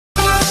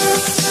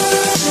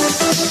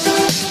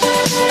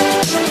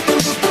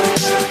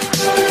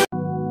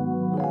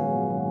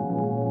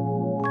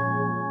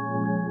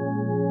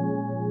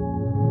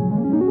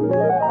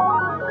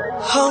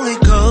Holy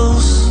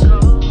Ghost,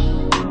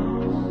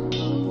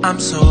 I'm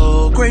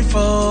so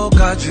grateful,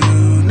 God, you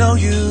know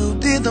you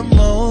did the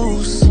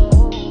most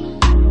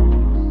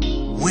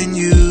when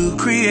you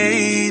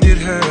created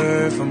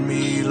her for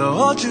me,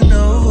 Lord, you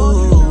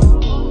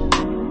know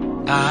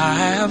I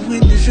have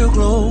witnessed your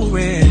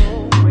glory.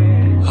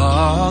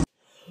 Oh.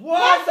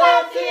 What's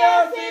up,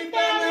 TLC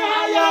Family?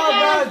 How y'all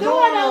guys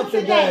doing on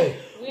today?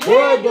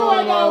 We're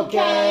doing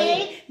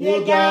okay.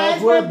 You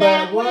guys, we're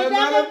back with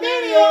another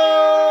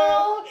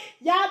video.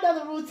 Y'all know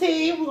the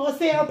routine. We're going to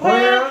say a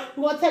prayer.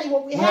 We're going to tell you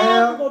what we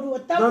have. We're going to do a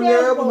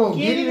thumbnail. We're going to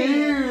get it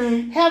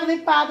in. Heavenly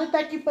Father,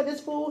 thank you for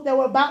this food that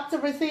we're about to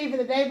receive in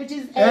the name of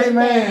Jesus. Amen.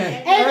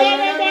 Amen. Amen.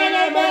 Amen.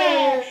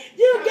 Amen.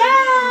 You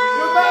guys.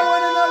 We're back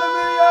with another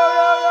video.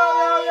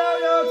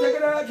 Yo. Check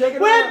it out. Check it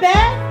out. We're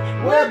back.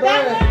 We're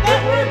back.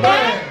 We're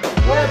back.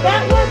 We're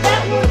back. We're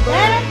back. We're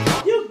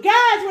back. You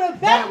guys, we're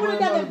back with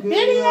another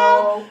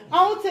video.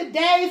 On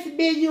today's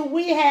menu,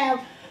 we have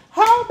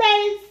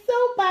homemade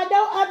soup by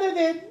no other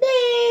than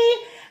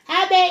me.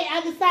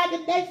 I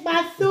decided to make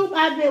my soup.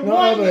 I've been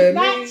wanting it's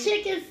not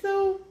chicken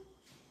soup.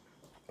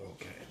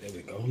 Okay, there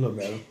we go. Look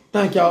at it.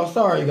 Thank y'all.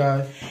 Sorry,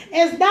 guys.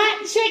 It's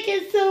not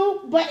chicken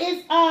soup, but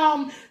it's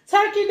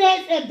turkey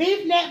necks and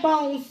beef neck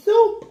bone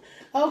soup.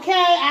 Okay,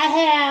 I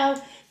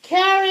have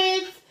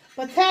carrots,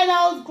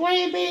 potatoes,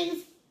 green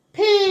beans,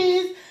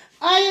 peas,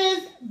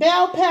 onions,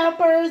 bell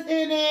peppers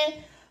in it,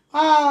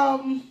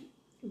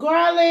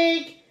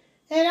 garlic,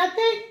 and I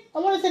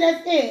want to say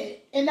that's it.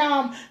 And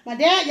my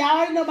dad, y'all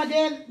already know my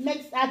dad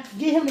I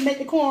get him to make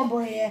the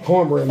cornbread.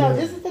 Cornbread. So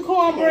this is the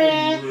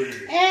cornbread,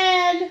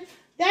 and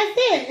that's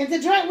it. And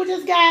to drink, we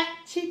just got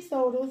cheap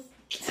sodas.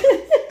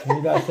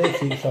 You gotta say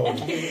cheap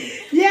sodas.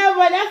 Yeah,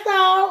 but that's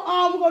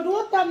all. We're gonna do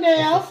a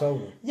thumbnail.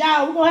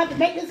 Y'all, we're gonna have to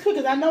make this quick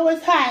because I know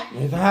it's hot.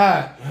 It's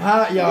hot,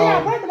 y'all.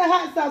 Yeah, bring me the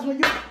hot sauce when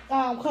you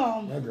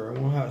come. That girl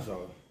want hot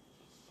sauce.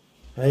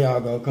 There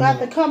y'all go. Come on. You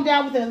have to come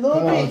down with it a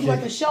little bit. You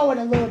have to show it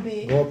a little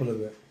bit. Go up a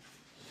little bit.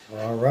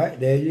 All right,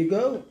 there you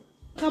go.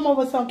 Come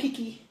over some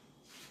Kiki.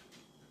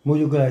 Move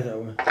your glass that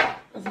way.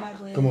 That's my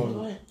glass. Come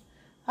on.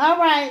 All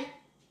right.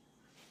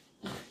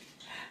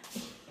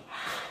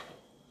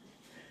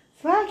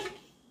 Right.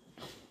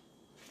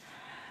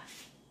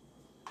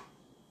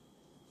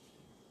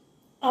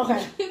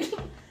 Okay.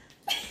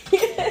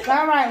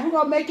 All right, we're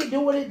gonna make it do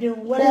what it do.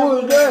 Whatever. Who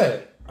is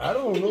that? I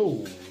don't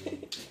know.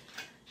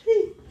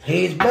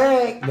 He's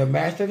back, the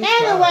master of the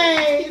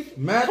anyways,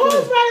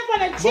 who's ready for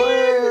the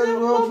cheers?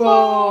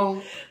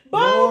 Boom,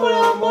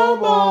 boom, boom,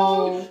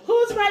 boom.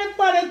 Who's ready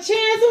for the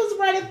cheers? Who's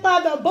ready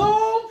for the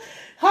boom?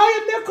 Hold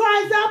your milk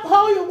cartons up.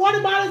 Hold your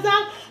water bottles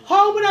up.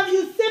 Hold whatever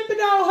you sipping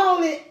on.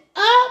 Hold it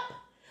up.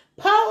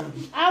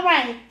 All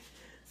right.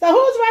 So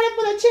who's ready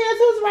for the cheers?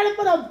 Who's ready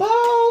for the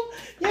boom?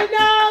 You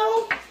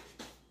know.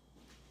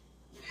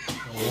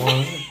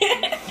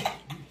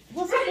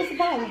 What's up with the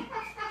bottle?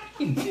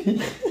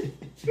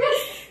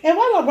 And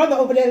why my brother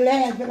over there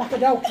laughing like a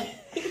donkey?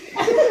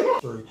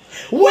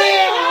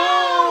 We're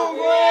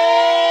hungry.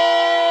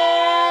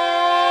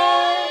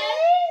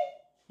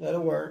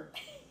 That'll work.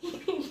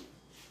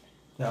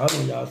 Now, I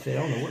don't know y'all say. I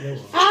don't know what that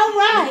was. All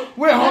right.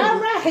 We're hungry. All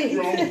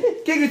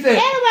right. Kiki said.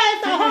 Anyway,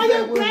 so hold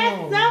your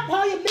glasses up,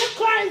 hold your milk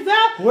cartons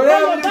up, hold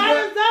your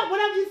bottles up,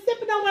 whatever you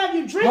sipping on, whatever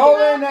you drinking hold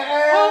it in the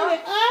air. Hold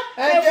it up.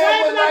 And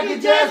wave it like you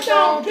just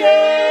don't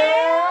care.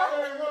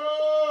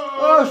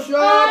 Oh,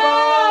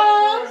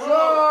 Shabba.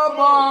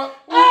 Shabba.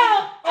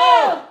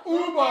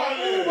 Uba.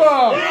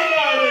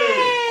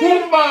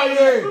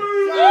 Kumbaya.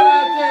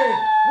 Chardacorley.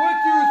 What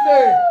you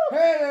say?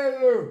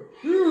 Hello.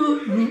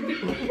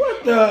 What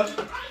the?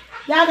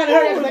 Y'all gotta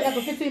hurry up like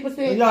after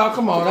 15%. Y'all,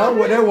 come on.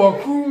 That was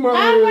Kumbaya.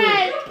 All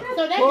right.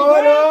 So that's the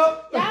girls.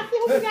 Y'all see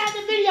who we got in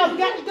the video. We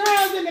got the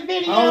girls in the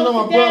video. I don't know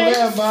my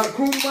brother about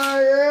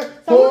Kumbaya.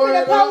 So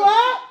we're gonna pour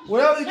up.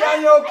 Whatever you got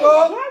in your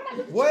cup,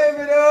 wave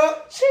it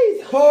up,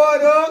 pour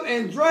it up,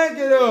 and drink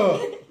it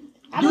up.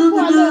 I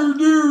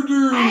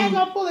ain't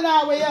gonna pull it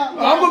all the way up.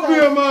 I'm gonna be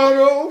a mine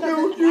over.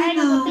 I'm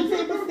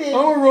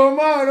gonna run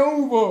mine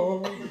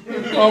over.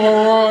 I'm gonna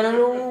run it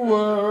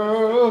over.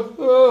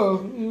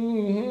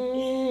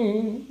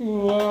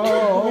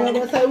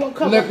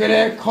 Look at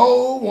that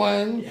cold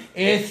one.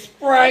 It's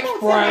Sprite.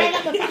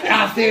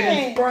 I said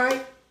it's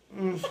Sprite.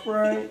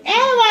 Sprite.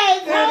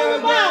 Anyways,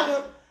 hold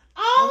up.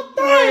 On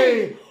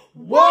 3.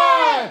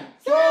 1,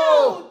 2,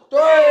 3.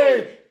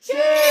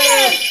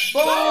 Cheers!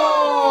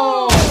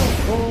 Boom!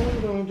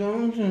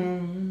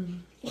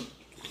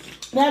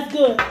 That's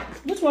good.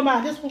 Which one am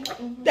I? This one?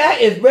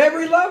 That is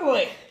very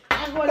lovely.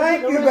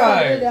 Thank you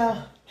guys.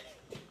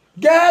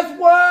 Guess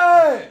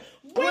what?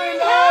 We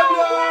love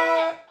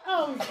y'all.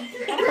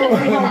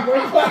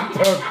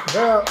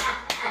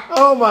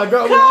 Oh my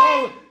God.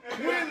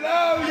 We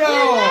love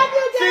y'all.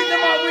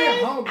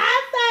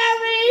 I'm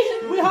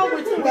sorry. We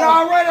hungry too. We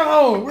already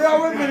home. We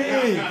already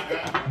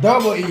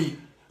gonna eat.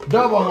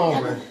 Double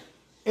hungry.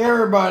 Everybody.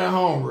 everybody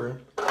hungry.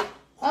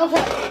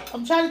 Okay,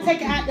 I'm trying to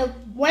take it out the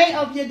way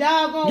of your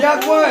doggone.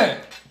 Guess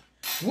what?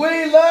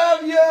 We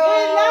love you. We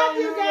love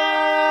you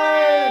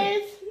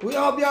guys. We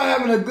hope y'all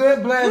having a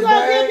good, blessed We're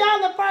gonna day. give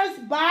y'all the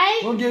first bite.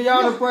 We'll give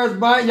y'all the first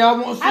bite. Y'all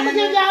want to see I'm gonna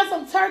give it? y'all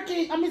some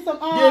turkey. I mean some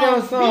Get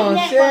them some. beef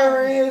neck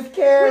Sharon bones. is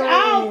caring. We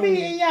all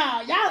feeding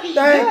y'all. Y'all eat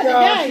Thank good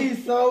y'all. today.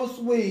 She's so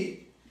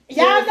sweet.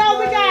 Y'all know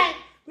we got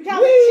the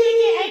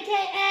chicken,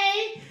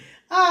 aka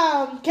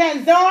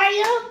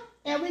Kanzoria,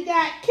 and we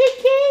got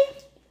Kiki.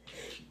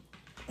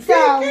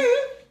 So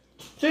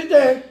She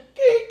said,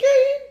 Kiki.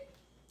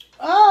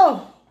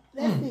 oh,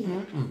 let's see.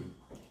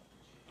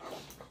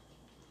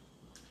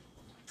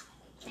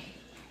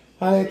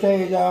 How they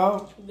taste,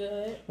 y'all?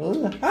 Good.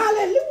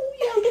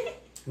 Hallelujah.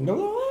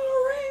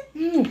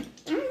 Glory.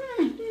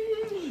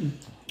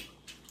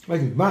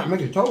 Make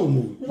your toe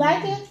move. You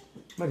like it?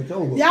 Make your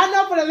toe move. Y'all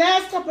know for the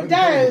last couple of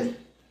days,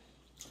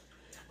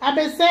 I've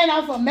been saying I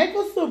was gonna make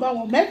a soup. I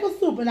want to make a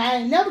soup, and I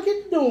ain't never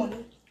get to doing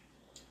it.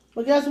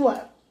 But guess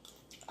what?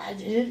 I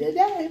did it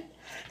today.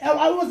 And it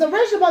was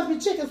originally supposed to be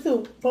chicken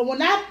soup, but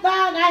when I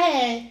found I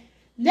had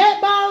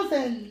neck bones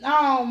and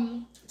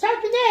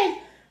turkey necks,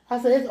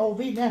 I said it's OV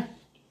now.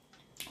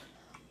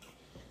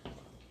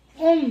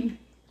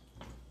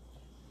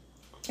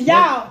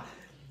 Y'all,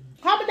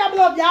 comment down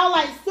below if y'all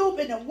like soup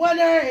in the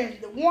winter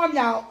and to warm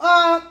y'all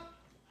up.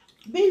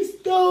 Beef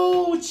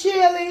stew,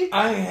 chili.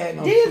 I ain't had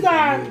no These soup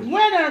are in years.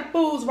 winter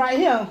foods right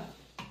here.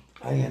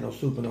 I ain't had no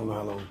soup in how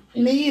long.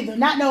 Me either.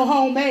 Not no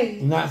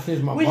homemade. Not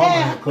since my We mama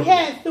had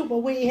cooked. soup, but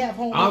we ain't have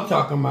homemade. I'm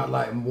talking about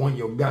like when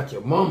you got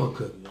your mama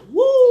cooking.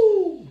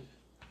 Woo!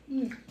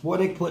 Boy,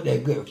 they put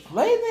that good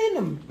flavor in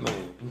them,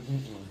 man.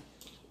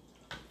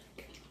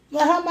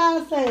 Well, how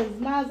mine says,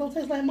 mine don't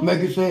taste like mine. Make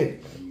it say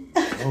it.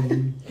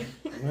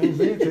 I ain't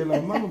say it taste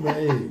like mama, but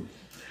hey,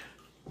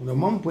 the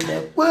mama put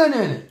that foot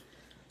in it.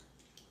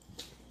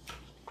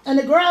 And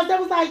the girls, that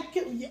was like,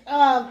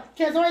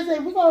 Kazori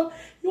said, you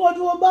want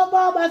to do a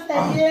bub? I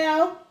said,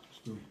 yeah.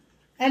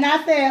 And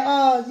I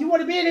said, you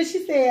want to be in it?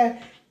 She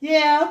said,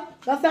 yeah.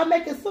 I said, I'm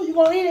making soup. You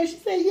going to eat it? She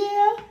said, yeah.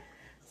 I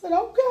said,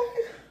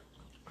 okay.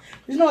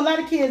 You know, a lot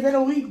of kids, they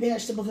don't eat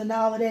vegetables and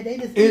all of that. They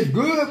just It's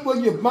good for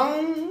your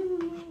bones.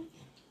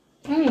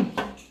 Good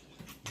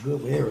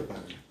for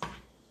everything.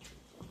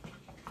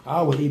 I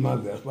always eat my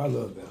vegetables. I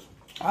love vegetables.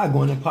 I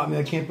go in there and pop me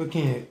a can for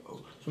can.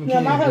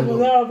 Yeah, my husband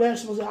love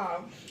vegetables,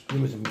 y'all.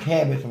 Give me some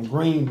cabbage, some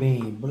green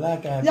beans,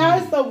 black eyed Yeah,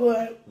 beans. it's so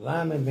good.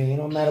 Lima bean,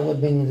 don't matter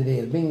what beans it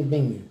is. Beans.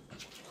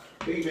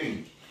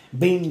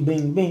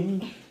 Bing.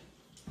 Bing.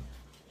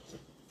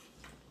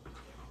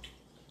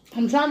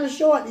 I'm trying to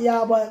show it to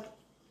y'all, but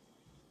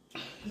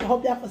I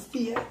hope y'all can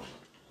see it.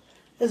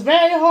 It's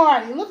very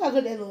hearty. Look how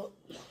good they look.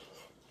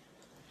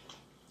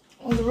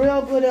 It's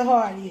real good and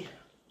hearty.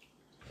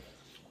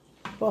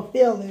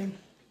 Fulfilling.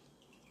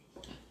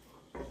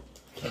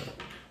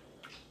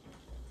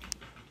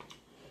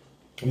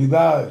 You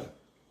guys,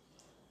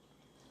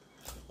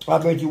 I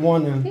bet you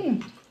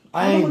wondering.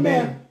 I ain't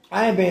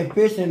been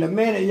fishing in a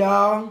minute,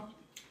 y'all.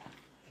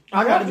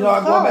 I got to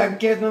go back and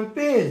catch some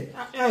fish.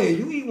 Hey,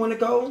 you eat when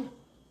it's cold?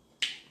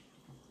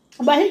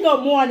 But he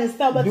go more in the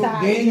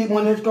summertime. Then you eat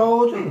when it's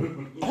cold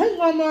too. He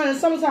go more in the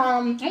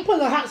summertime. I'm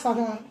putting a hot sauce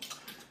on.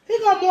 He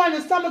go more in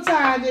the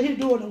summertime than he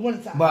do in the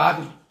wintertime.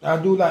 But I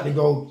do like to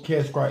go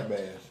catch striped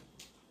bass.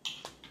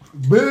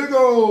 Big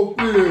old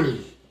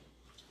fish.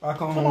 I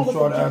come home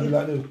short after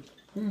like this.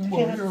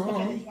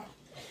 Okay.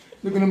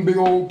 Look at them big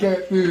old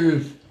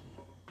catfish.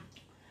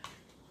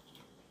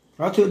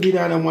 I took D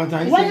down there one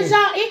time. What did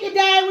y'all eat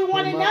today? We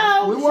want to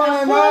know. We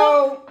want to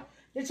know.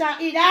 Did y'all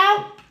eat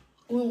out?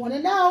 We want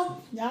to know.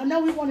 Y'all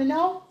know we want to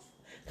know.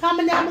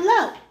 Comment down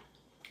below.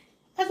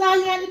 That's all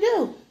you had to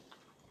do.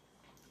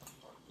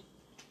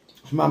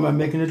 It's mama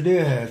making a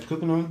deer hash,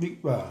 cooking on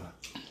deep fry.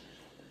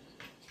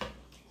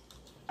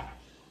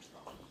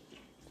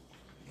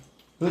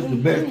 This is the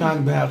best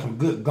time to have some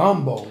good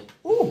gumbo.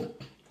 Ooh.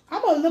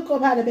 I'm going to look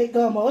up how to make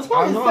gumbo. It's I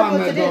probably know I similar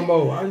to make this.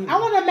 gumbo. I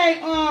want to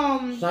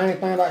make Same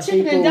thing like chicken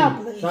seafood. and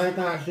dumplings. Same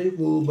thing like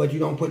seafood, but you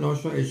don't put no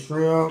shrimp. It's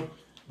shrimp,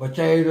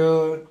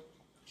 potato.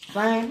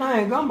 Same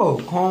thing, gumbo.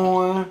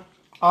 Corn.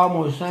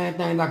 Almost same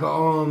thing like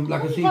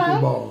a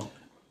seafood ball.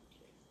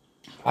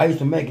 I used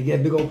to make it.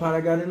 That big old pot I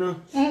got in there.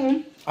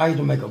 I used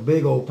to make a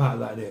big old pot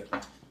like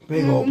that.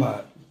 Big old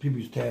pot. People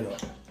used to tear it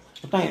up.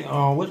 I think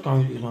what's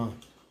going to on?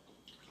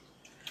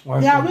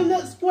 Yeah, we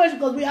look squishy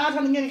because we all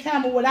trying to get a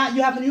camera without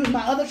you having to use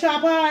my other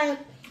tripod.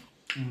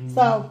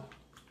 So,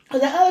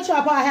 because that other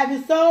tripod I have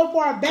it so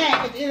far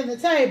back at the end of the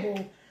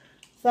table.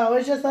 So,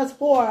 it's just us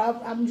four.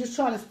 I'm just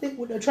trying to stick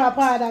with the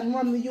tripod I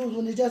normally use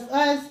when it's just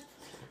us.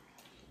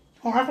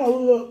 Oh, I thought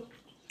we look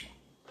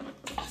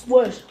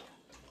squish.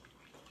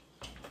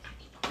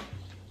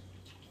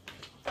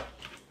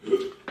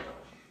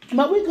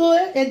 But we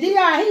good. And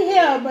D.R. he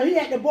here, but he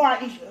at the bar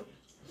eating.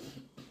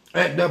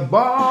 At the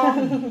bar.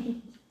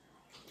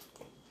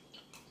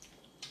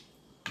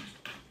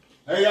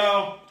 Hey,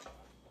 y'all.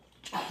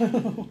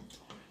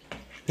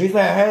 He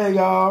said, hey,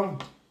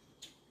 y'all.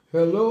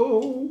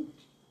 Hello.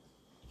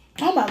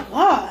 Oh, my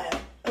God.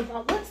 I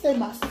wouldn't say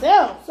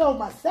myself. So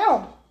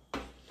myself.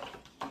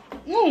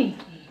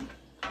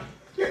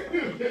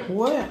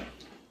 What?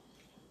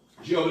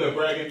 She over there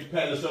bragging,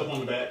 patting herself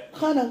on the back.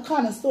 Kind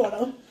of, sort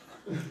of.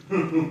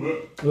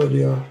 Good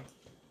deal.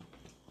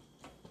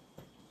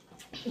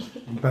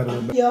 I'm patting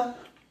her back. Yeah.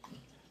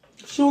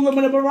 Sugar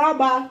with a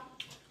baraba.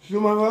 She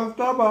my love,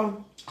 stop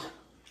on.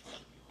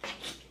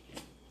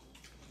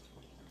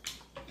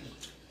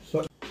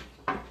 So.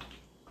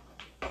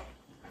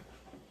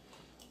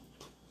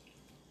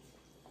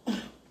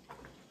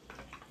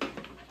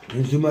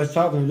 Ain't too much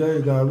talking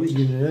today, guys. We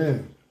getting it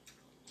in.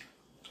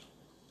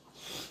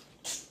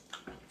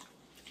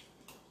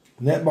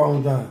 Neck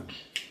bone time.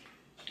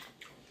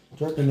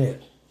 Turkey neck.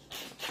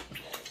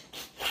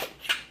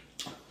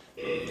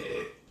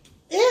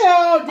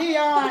 Ew,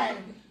 Dion.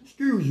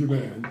 Excuse you,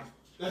 man.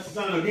 That's the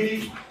sign of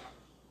Guinea.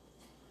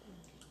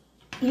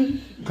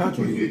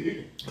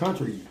 Country.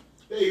 Country.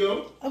 There you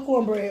go. A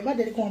cornbread. My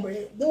daddy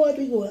cornbread. Though it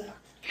be good.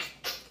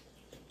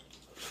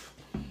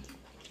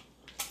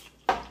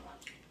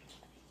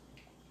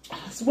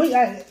 Sweet,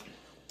 ain't it?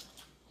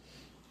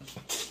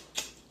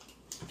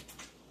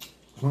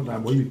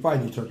 Sometimes boy, you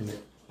fighting turkey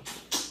neck.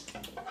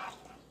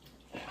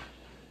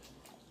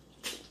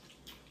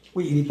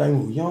 We eat anything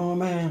when we young,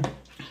 man.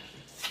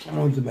 I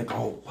want to make a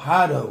whole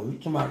pie though. You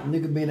talking about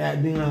nigga being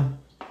out dinner?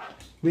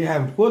 We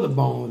having full of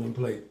bones in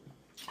plate.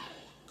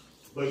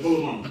 But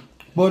hold on.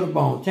 Butter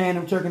bone, tan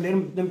them turkey,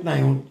 them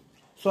things.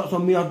 Sauce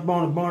on me off the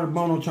bone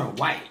don't turn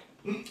white.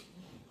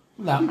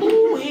 Like,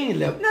 ooh, he ain't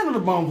left none of the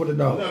bone for the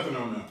dog. Nothing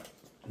on that.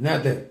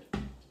 Nothing.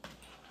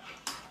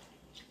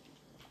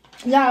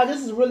 Y'all,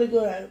 this is really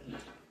good.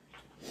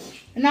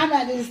 And I'm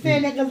not just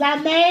saying it because I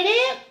made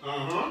it.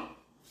 Uh-huh.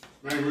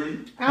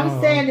 Maybe.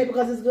 I'm saying it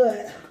because it's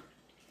good.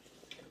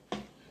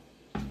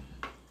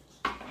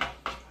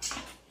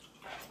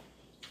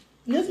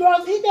 This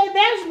girl's eat their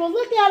vegetables.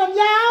 Look at them,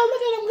 y'all.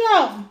 Look at them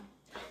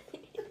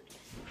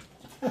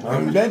go.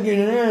 I'm getting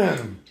it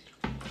in.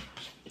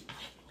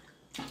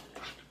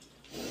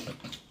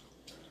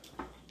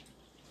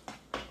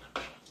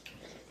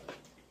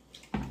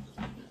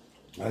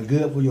 That's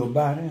good for your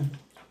body.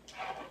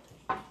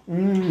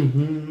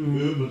 Mm-hmm.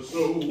 Good, but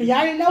so.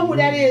 Y'all didn't know who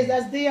that is.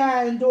 That's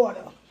Dion's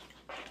daughter.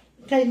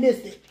 Can't miss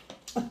it.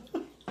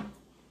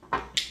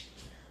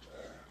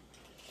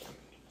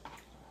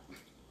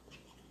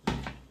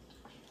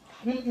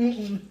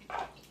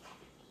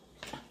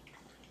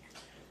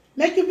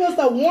 Make you feel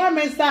so warm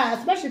inside,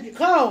 especially if you're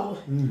cold.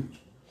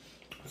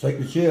 Take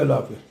the chill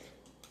off you.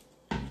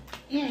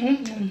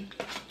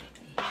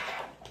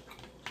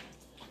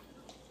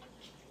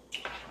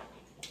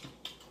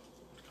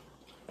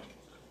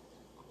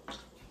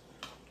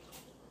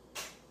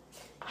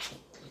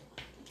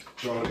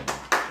 Charlie.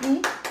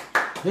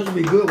 This will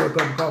be good with a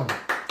cup of coffee.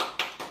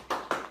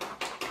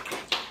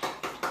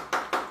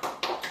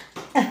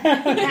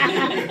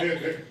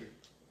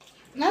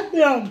 Not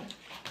them.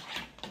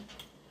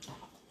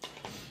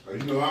 You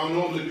know, I don't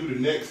normally do the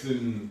necks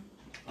and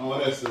all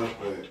that stuff,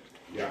 but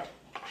yeah.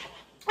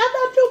 I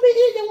thought you'd be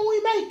eating when we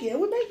make it.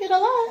 We make it a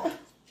lot.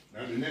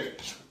 Not the neck.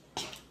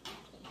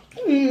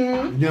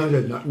 No,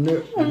 there's nothing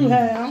there.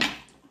 Yeah.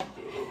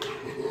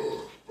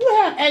 We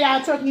have ate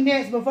our turkey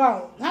necks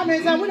before. How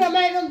many times we done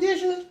made them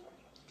dishes?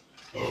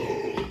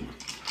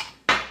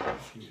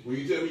 When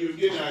you tell me you was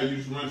getting out, you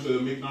just run to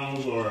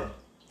McDonald's or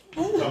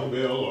Taco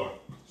Bell or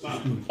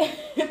something.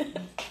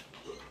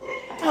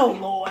 Oh,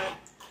 Lord.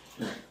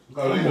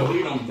 Because they don't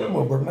eat on That them.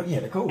 motherfucker like he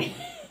had a cold.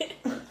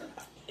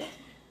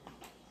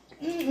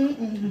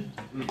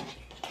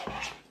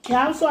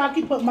 Yeah, I'm sorry I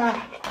keep putting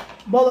my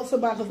bullets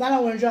about because I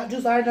don't want to drop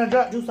juice. I already done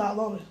dropped juice all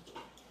over.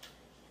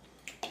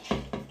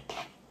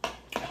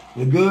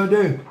 You good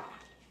there?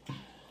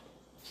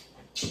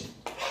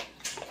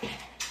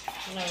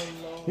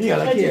 He got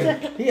like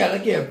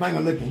his finger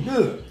looking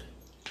good.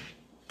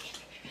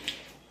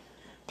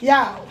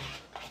 Y'all,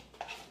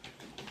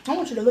 I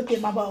want you to look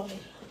at my bowl.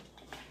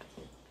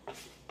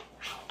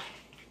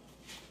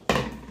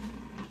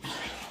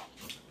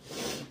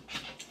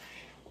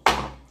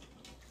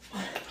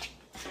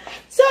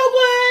 So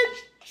good.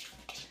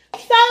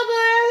 So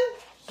good.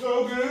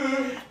 So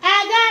good. I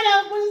got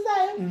it. What you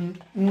say?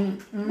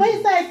 What you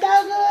say? So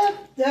good.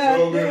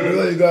 So good.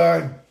 Good guy.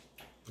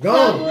 So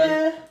Gone.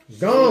 good.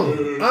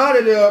 Gone. Out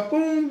of there.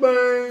 Boom,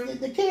 bang.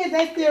 The kids,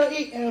 they still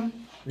eat them.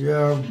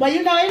 Yeah. But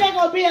you know, it ain't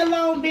gonna be a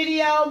long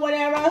video,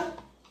 whatever.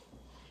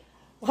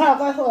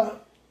 Hold on.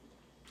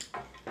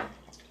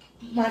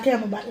 My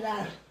camera about to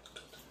die.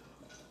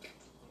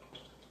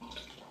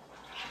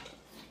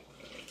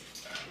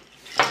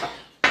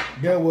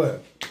 Get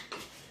what?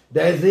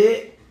 That's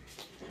it?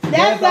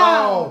 That's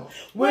all.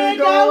 We're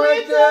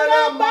going to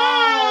the mall.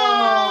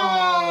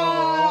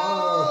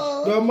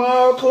 The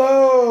mall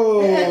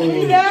closed.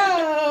 You know.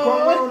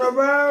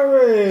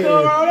 Coronavirus.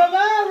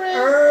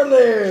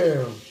 Early.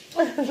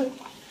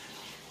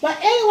 But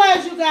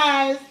anyways, you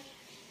guys,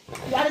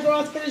 while the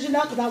girls finishing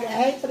up, because I would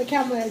hate for the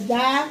camera to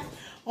die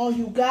on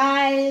you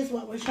guys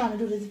while we're trying to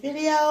do this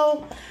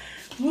video.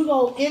 We're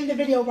going to end the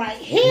video right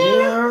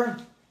here.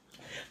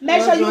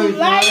 Make sure you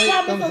like,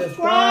 comment,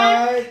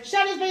 subscribe.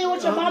 Share this video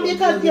with your mommy, your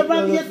cousin, your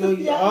brother, your sister,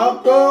 your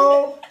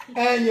uncle.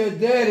 And your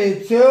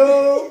daddy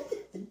too.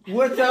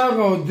 What y'all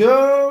gonna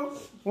do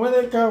when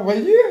it comes for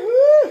you?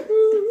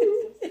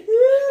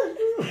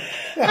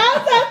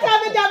 Also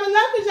comment down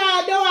below because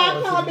y'all know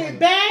I'll comment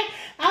back.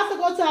 Also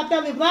go to our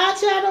family vlog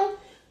channel,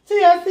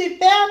 TLC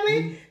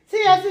Family.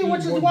 TLC,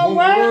 which is one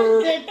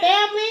word, then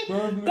family.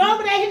 Go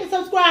over there, hit the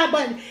subscribe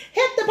button.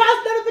 Hit the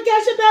post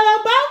notification bell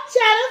on both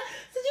channels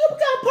so you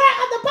become part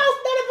of the post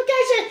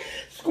notification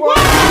squad.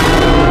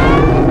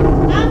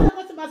 Also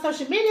go to my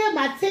social media,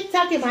 my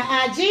TikTok and my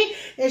IG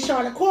is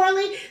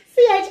chardacorley,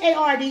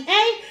 ChardaCorley.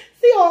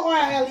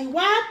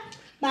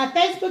 My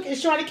Facebook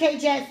is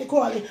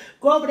chardakjacksoncorley.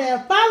 Go over there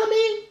and follow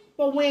me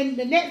for when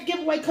the next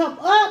giveaway comes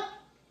up.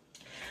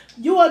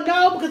 You will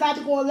know because I have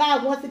to go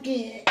live once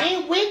again.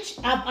 In which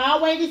I've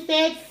already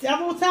said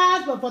several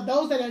times, but for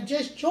those that are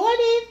just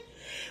joining,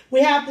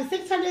 we have the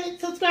 600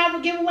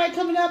 subscriber giveaway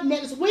coming up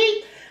next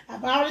week.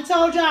 I've already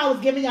told y'all I was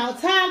giving y'all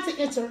time to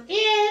enter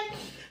in.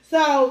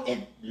 So if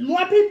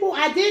more people,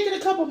 I did get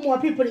a couple more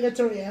people to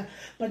enter in.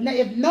 But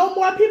if no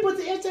more people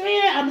to enter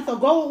in, I'm just going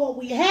to go with what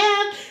we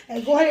have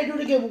and go ahead and do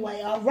the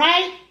giveaway. All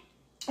right?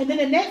 And then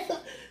the next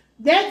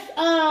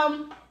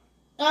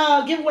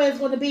giveaway is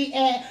going to be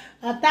at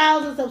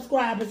 1,000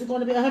 subscribers. It's going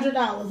to be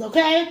 $100,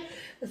 okay?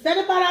 The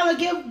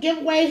 $75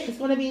 giveaway is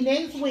going to be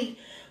next week.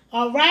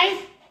 All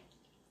right?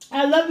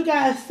 I love you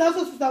guys so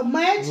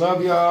much.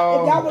 Love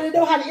y'all. If y'all want to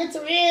know how to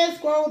enter in,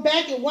 scroll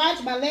back and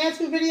watch my last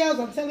few videos.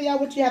 I'm telling y'all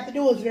what you have to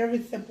do. It's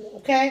very simple,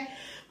 okay?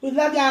 We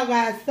love y'all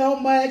guys so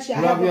much. Y'all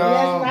have a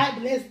blessed night,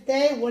 blessed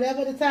day,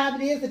 whatever the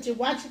time it is that you're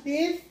watching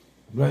this.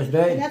 Blessed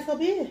day. And that's going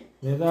to be it.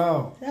 That's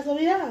all. That's what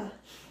we are.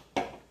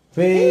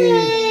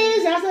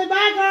 Peace. Y'all say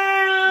bye,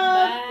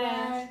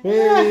 girl.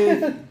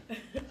 Peace.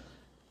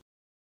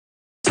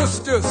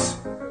 Sisters,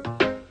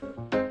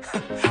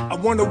 I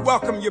want to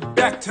welcome you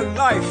back to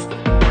life.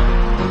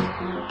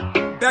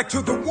 Back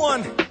to the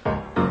one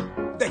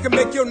that can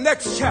make your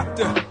next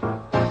chapter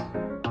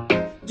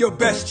your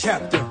best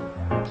chapter.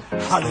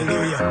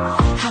 Hallelujah.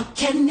 How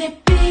can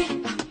it be?